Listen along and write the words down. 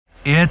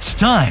It's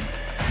time!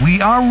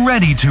 We are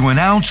ready to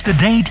announce the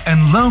date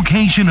and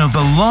location of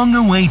the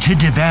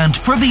long-awaited event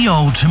for the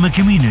ULTIMA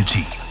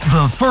community.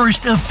 The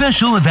first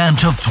official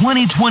event of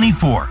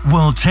 2024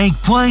 will take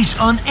place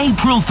on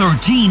April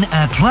 13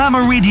 at La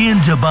Méridien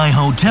Dubai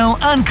Hotel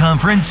and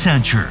Conference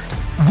Center.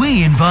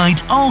 We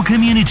invite all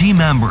community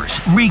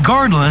members,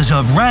 regardless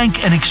of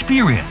rank and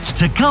experience,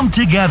 to come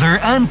together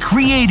and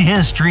create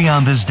history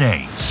on this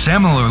day.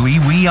 Similarly,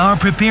 we are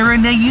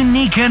preparing a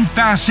unique and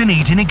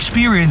fascinating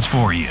experience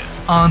for you.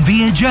 On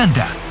the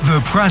agenda,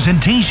 the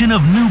presentation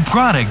of new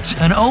products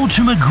and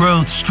ULTIMA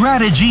growth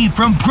strategy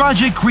from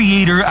project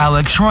creator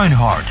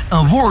Reinhardt,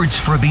 awards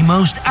for the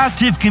most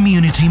active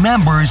community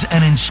members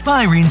and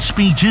inspiring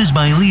speeches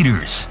by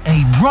leaders,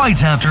 a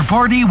bright after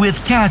party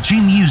with catchy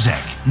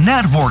music,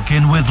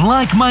 networking with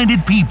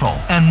like-minded people,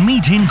 and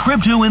meeting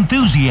crypto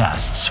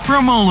enthusiasts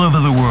from all over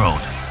the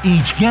world.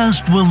 Each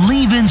guest will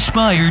leave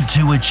inspired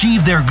to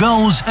achieve their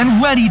goals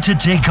and ready to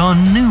take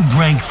on new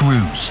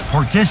breakthroughs.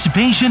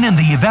 Participation in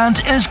the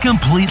event is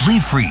completely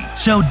free,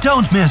 so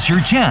don't miss your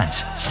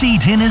chance.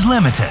 Seating is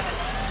limited.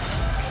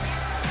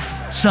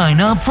 Sign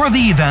up for the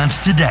event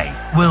today.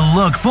 We'll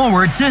look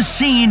forward to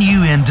seeing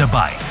you in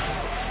Dubai.